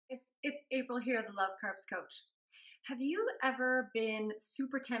It's April here, the Love Carbs Coach. Have you ever been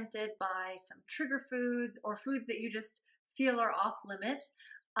super tempted by some trigger foods or foods that you just feel are off limit?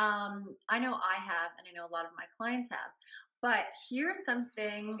 I know I have, and I know a lot of my clients have. But here's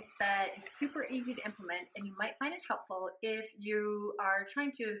something that is super easy to implement, and you might find it helpful if you are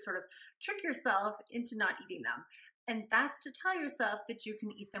trying to sort of trick yourself into not eating them. And that's to tell yourself that you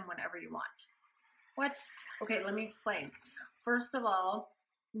can eat them whenever you want. What? Okay, let me explain. First of all,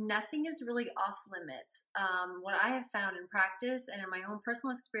 nothing is really off limits. What I have found in practice and in my own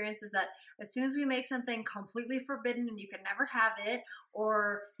personal experience is that as soon as we make something completely forbidden and you can never have it,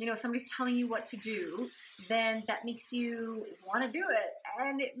 or somebody's telling you what to do, then that makes you want to do it,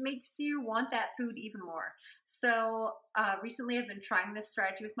 and it makes you want that food even more. So recently, I've been trying this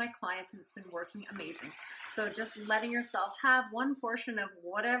strategy with my clients, and it's been working amazing. So just letting yourself have one portion of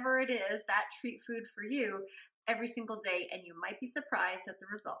whatever it is, that treat food for you, every single day, and you might be surprised at the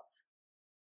results.